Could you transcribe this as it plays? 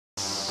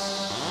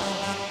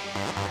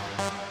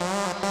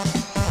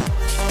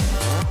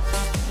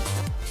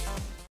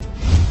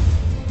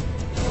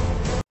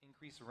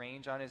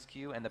range on his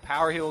Q and the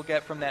power he will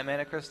get from that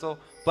mana crystal,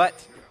 but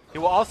he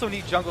will also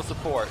need jungle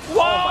support. Whoa,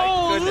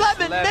 oh my goodness,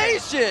 Lemon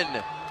Nation!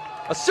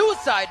 A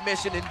suicide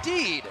mission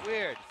indeed.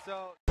 Weird.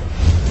 So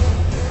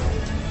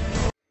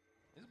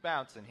he's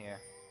bouncing here.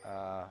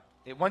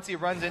 Once he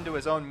runs into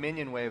his own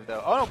minion wave,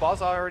 though. Oh no,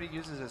 Balls already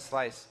uses his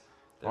slice.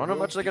 I wonder how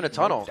much they're going to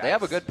tunnel. They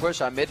have a good push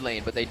on mid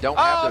lane, but they don't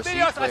have their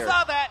Meteos, seed clear. I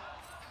saw that!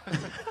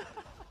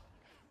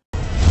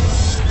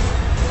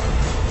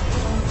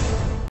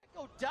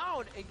 Go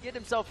down and get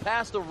himself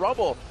past the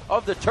rubble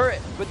of the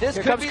turret, but this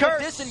Here could comes be Curse.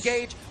 the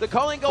disengage. The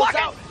calling goes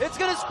out. It's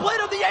going to split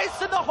him. The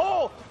ace in the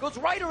hole goes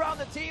right around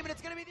the team, and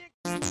it's going to be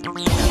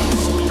the...